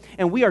salvation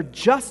and we are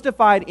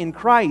justified in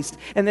Christ,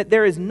 and that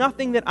there is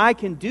nothing that I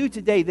can do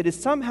today that is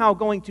somehow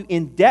going to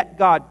indebt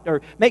God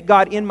or make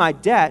God in my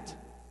debt,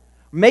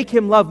 make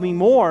Him love me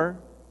more,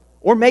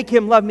 or make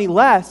Him love me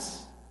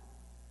less,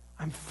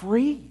 I'm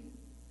free.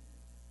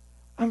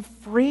 I'm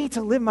free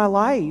to live my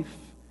life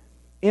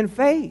in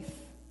faith.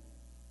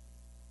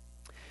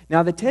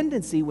 Now, the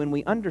tendency when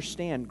we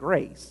understand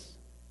grace,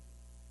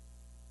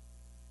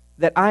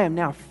 that I am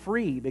now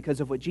free because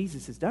of what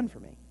Jesus has done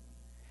for me,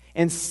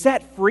 and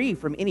set free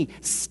from any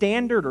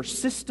standard or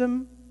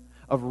system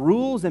of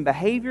rules and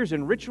behaviors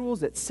and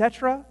rituals,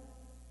 etc.,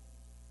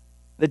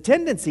 the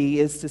tendency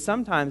is to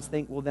sometimes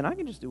think, well, then I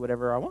can just do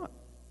whatever I want.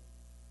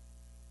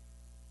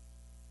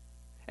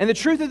 And the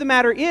truth of the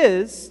matter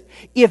is,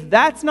 if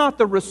that's not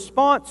the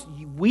response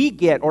we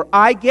get or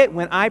I get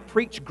when I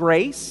preach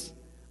grace,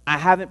 I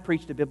haven't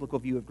preached a biblical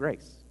view of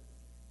grace.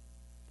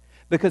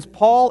 Because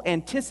Paul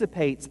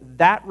anticipates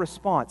that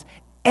response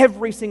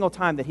every single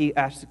time that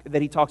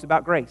he talks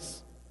about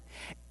grace.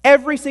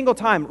 Every single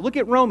time. Look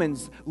at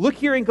Romans. Look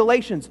here in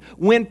Galatians.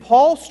 When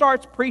Paul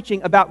starts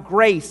preaching about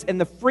grace and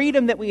the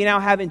freedom that we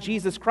now have in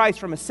Jesus Christ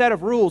from a set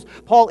of rules,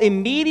 Paul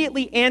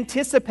immediately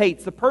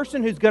anticipates the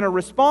person who's going to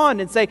respond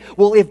and say,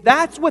 well, if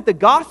that's what the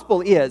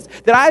gospel is,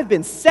 that I've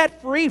been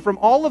set free from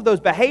all of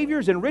those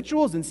behaviors and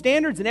rituals and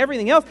standards and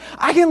everything else,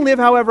 I can live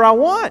however I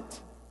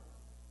want.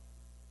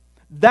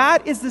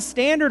 That is the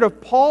standard of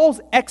Paul's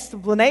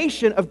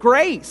explanation of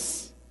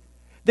grace.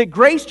 That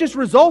grace just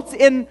results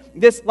in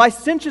this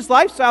licentious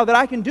lifestyle that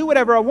I can do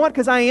whatever I want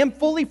because I am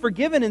fully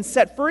forgiven and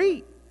set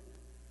free.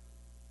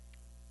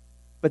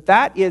 But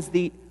that is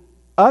the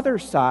other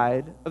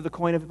side of the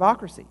coin of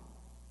hypocrisy.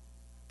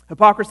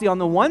 Hypocrisy on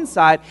the one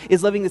side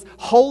is living this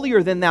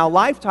holier-than-thou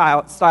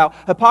lifestyle.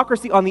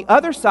 Hypocrisy on the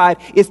other side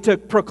is to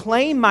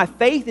proclaim my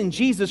faith in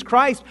Jesus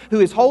Christ, who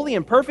is holy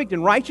and perfect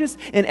and righteous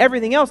and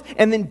everything else,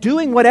 and then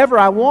doing whatever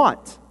I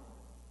want.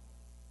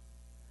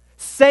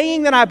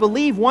 Saying that I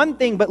believe one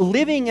thing, but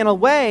living in a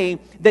way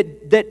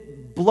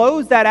that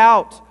blows that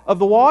out of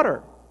the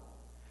water.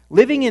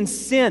 Living in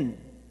sin.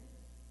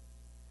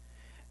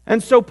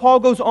 And so Paul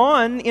goes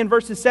on in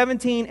verses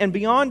 17 and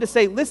beyond to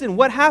say, listen,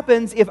 what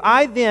happens if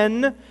I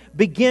then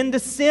begin to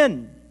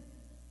sin?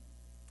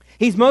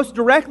 He's most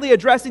directly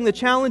addressing the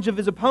challenge of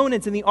his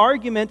opponents in the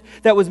argument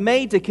that was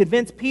made to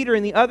convince Peter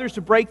and the others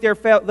to break their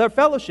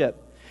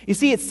fellowship. You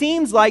see, it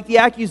seems like the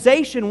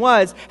accusation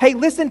was, hey,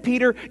 listen,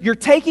 Peter, you're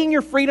taking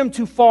your freedom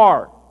too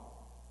far.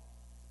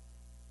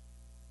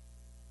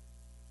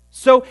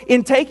 So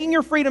in taking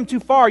your freedom too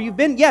far, we've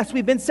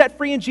been set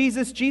free in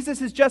Jesus.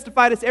 Jesus has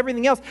justified us,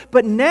 everything else.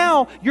 But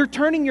now you're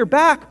turning your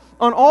back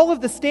on all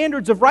of the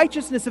standards of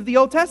righteousness of the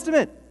Old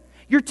Testament.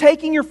 You're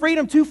taking your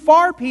freedom too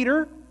far,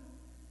 Peter.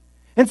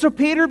 And so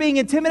Peter, being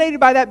intimidated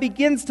by that,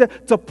 begins to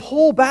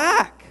pull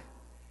back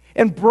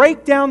and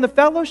break down the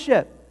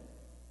fellowship.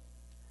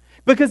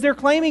 Because they're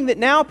claiming that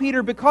now,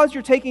 Peter, because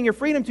you're taking your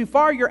freedom too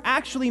far, you're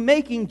actually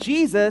making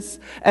Jesus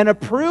an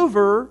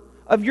approver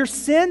of your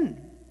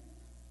sin.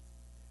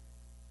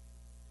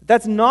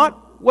 That's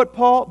not what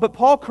but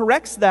Paul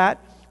corrects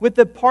that with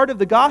the part of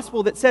the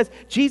gospel that says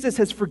Jesus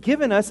has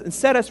forgiven us and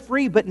set us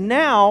free, but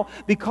now,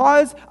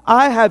 because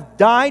I have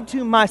died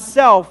to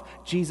myself,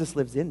 Jesus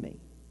lives in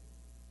me.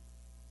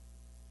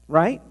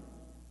 Right?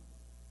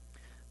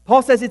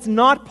 Paul says it's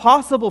not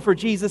possible for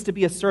Jesus to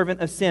be a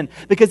servant of sin.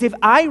 Because if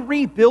I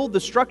rebuild the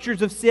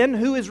structures of sin,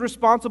 who is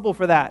responsible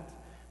for that?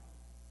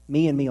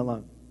 Me and me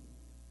alone.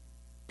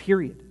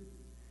 Period.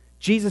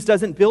 Jesus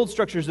doesn't build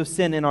structures of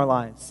sin in our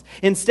lives.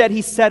 Instead,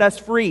 He set us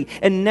free.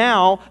 And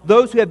now,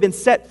 those who have been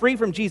set free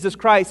from Jesus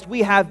Christ,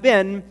 we have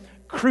been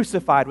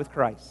crucified with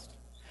Christ.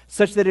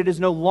 Such that it is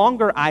no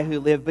longer I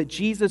who live, but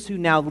Jesus who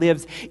now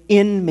lives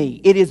in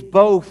me. It is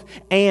both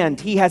and.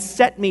 He has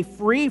set me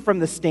free from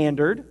the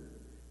standard,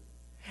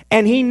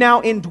 and He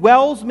now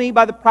indwells me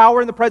by the power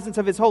and the presence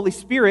of His Holy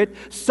Spirit,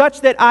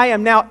 such that I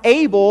am now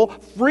able,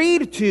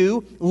 freed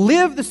to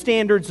live the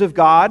standards of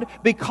God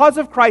because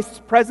of Christ's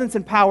presence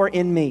and power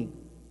in me.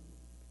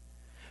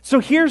 So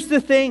here's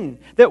the thing,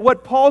 that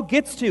what Paul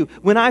gets to,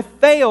 when I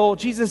fail,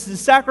 Jesus'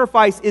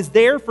 sacrifice is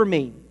there for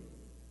me.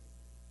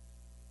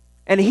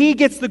 And He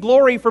gets the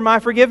glory for my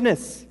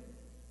forgiveness.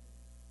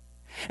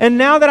 And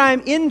now that I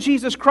am in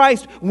Jesus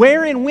Christ,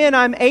 where and when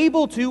I'm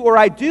able to, or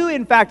I do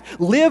in fact,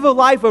 live a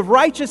life of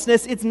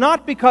righteousness, it's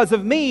not because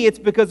of me, it's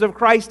because of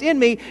Christ in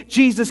me.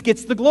 Jesus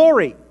gets the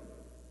glory.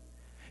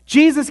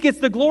 Jesus gets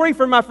the glory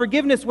for my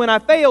forgiveness when I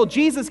fail.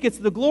 Jesus gets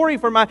the glory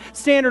for my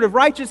standard of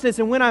righteousness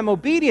and when I'm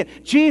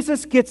obedient.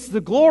 Jesus gets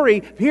the glory,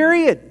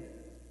 period.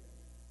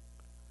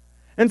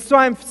 And so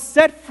I'm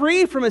set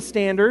free from a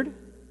standard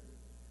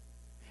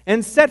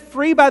and set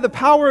free by the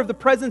power of the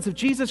presence of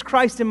Jesus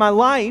Christ in my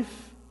life,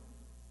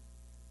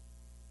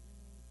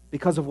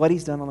 because of what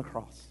He's done on the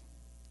cross.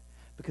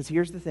 Because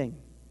here's the thing.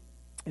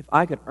 If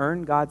I could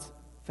earn God's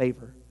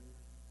favor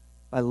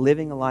by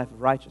living a life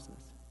of righteousness,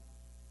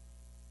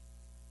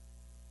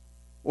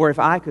 or if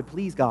I could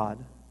please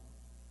God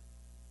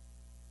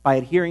by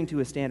adhering to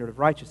a standard of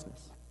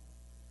righteousness,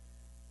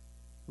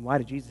 then why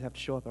did Jesus have to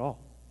show up at all?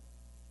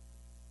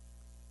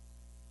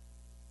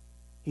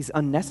 He's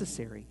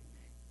unnecessary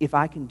if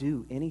I can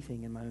do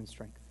anything in my own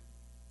strength.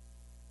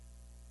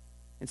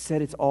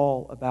 Instead, it's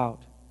all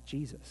about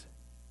Jesus.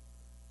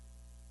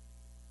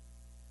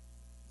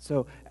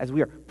 So, as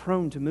we are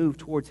prone to move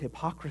towards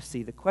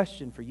hypocrisy, the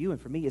question for you and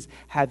for me is,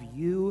 have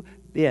you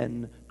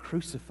been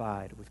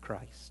crucified with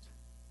Christ?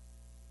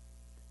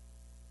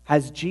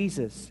 Has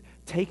Jesus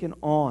taken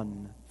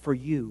on for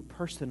you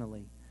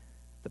personally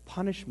the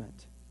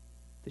punishment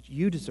that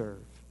you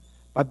deserve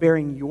by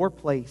bearing your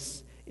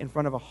place in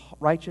front of a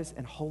righteous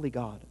and holy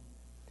God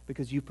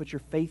because you put your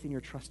faith and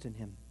your trust in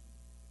Him?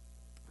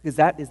 Because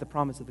that is the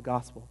promise of the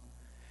gospel.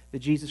 That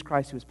Jesus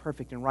Christ, who is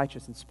perfect and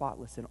righteous and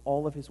spotless in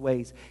all of his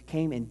ways,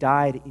 came and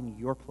died in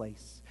your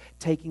place,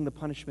 taking the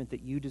punishment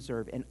that you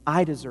deserve and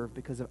I deserve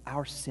because of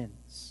our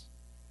sins.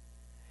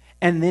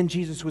 And then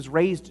Jesus was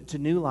raised to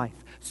new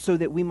life so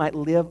that we might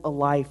live a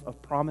life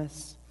of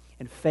promise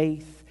and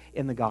faith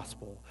in the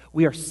gospel.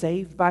 We are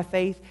saved by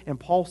faith, and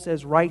Paul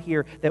says right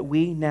here that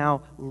we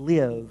now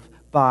live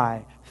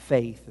by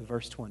faith,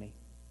 verse 20.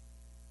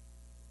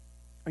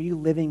 Are you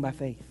living by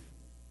faith?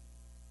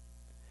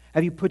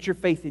 Have you put your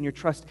faith and your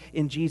trust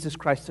in Jesus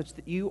Christ such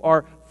that you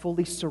are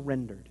fully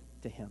surrendered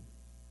to him?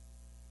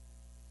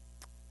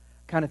 I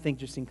kind of think,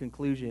 just in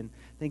conclusion,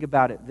 think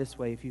about it this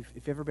way. If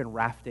you've ever been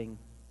rafting,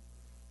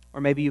 or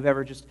maybe you've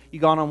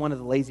gone on one of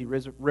the lazy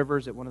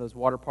rivers at one of those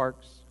water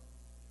parks,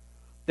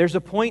 there's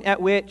a point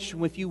at which,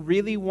 if you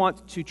really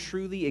want to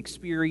truly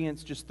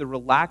experience just the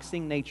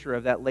relaxing nature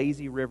of that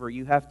lazy river,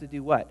 you have to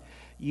do what?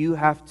 You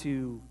have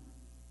to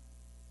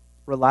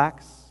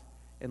relax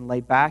and lay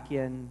back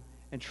in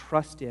and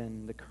trust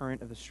in the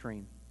current of the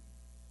stream.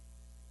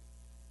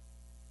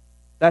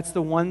 That's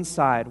the one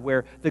side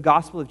where the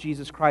gospel of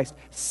Jesus Christ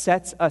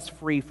sets us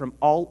free from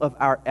all of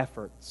our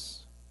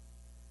efforts.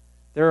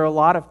 There are a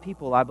lot of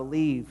people, I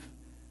believe,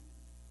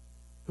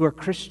 who are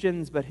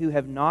Christians but who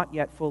have not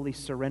yet fully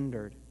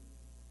surrendered,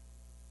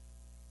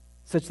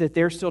 such that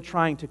they're still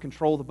trying to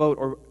control the boat,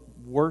 or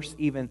worse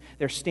even,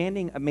 they're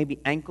standing maybe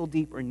ankle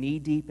deep or knee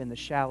deep in the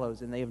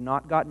shallows, and they have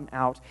not gotten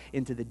out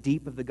into the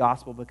deep of the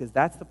gospel, because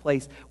that's the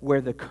place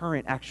where the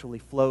current actually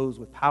flows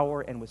with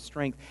power and with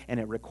strength, and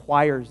it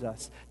requires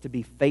us to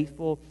be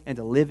faithful and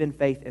to live in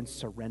faith and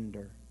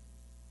surrender.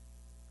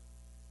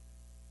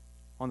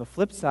 On the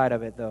flip side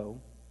of it,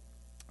 though,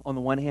 on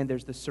the one hand,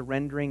 there's the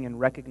surrendering and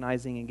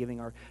recognizing and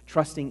giving our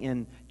trusting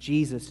in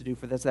Jesus to do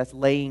for this. That's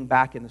laying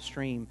back in the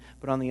stream.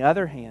 But on the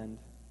other hand,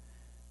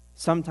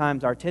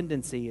 sometimes our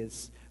tendency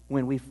is,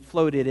 when we've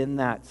floated in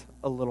that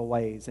a little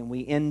ways and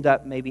we end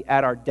up maybe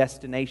at our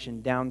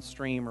destination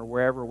downstream or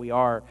wherever we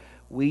are,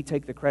 we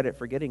take the credit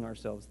for getting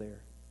ourselves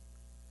there,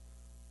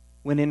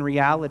 when in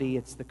reality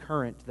it's the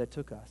current that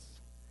took us.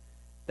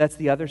 That's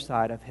the other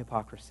side of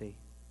hypocrisy.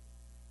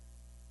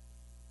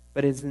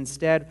 But is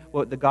instead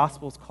what the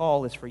gospel's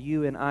call is for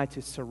you and I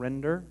to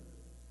surrender,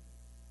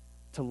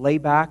 to lay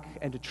back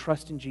and to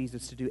trust in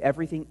Jesus, to do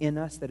everything in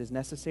us that is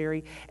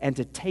necessary, and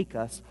to take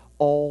us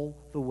all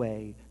the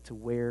way to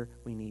where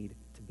we need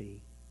to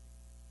be.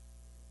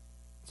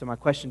 So my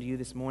question to you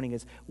this morning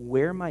is,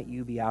 where might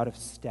you be out of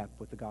step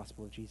with the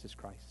gospel of Jesus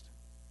Christ?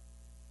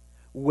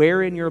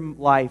 Where in your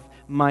life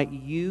might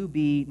you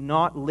be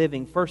not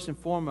living, first and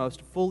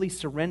foremost, fully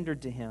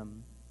surrendered to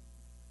him,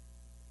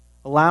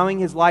 allowing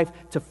his life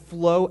to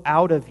flow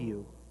out of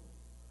you?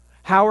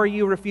 How are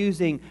you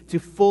refusing to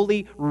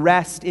fully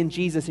rest in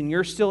Jesus, and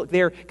you're still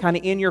there kind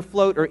of in your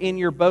float or in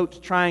your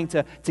boat trying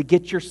to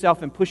get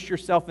yourself and push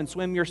yourself and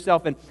swim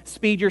yourself and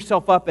speed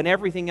yourself up and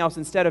everything else,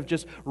 instead of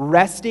just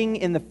resting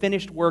in the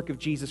finished work of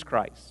Jesus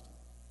Christ?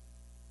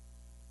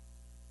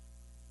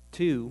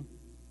 2,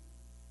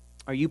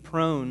 are you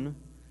prone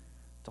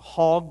to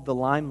hog the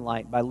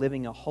limelight by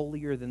living a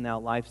holier-than-thou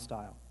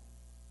lifestyle,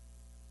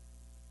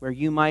 where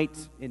you might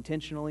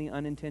intentionally,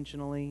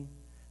 unintentionally,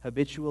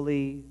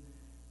 habitually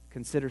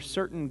consider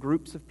certain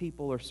groups of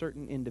people or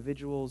certain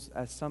individuals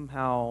as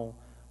somehow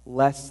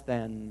less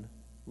than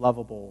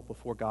lovable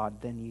before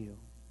God than you?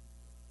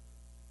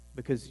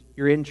 Because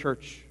you're in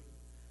church,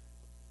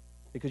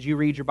 because you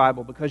read your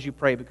Bible, because you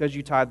pray, because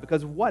you tithe,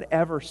 because of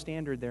whatever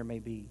standard there may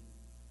be.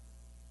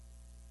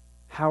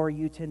 How are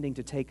you tending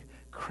to take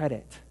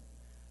credit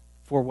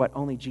for what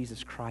only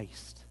Jesus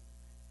Christ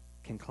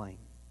can claim?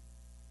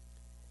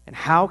 And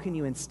how can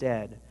you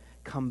instead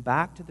come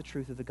back to the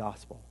truth of the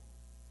gospel,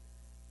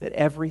 that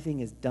everything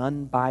is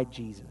done by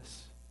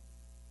Jesus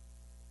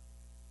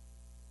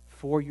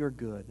for your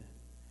good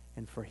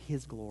and for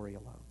his glory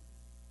alone?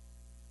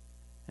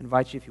 I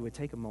invite you, if you would,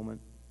 take a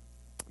moment,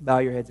 bow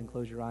your heads and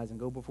close your eyes, and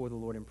go before the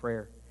Lord in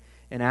prayer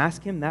and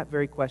ask him that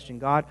very question.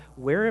 God,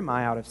 where am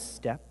I out of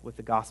step with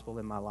the gospel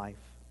in my life?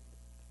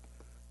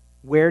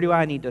 Where do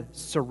I need to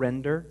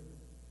surrender?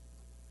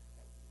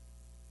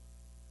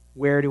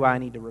 Where do I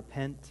need to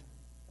repent?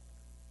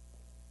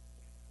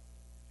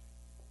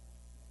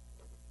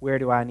 Where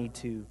do I need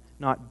to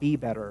not be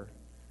better,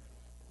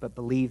 but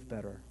believe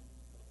better?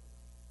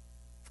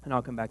 And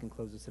I'll come back and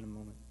close this in a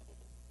moment.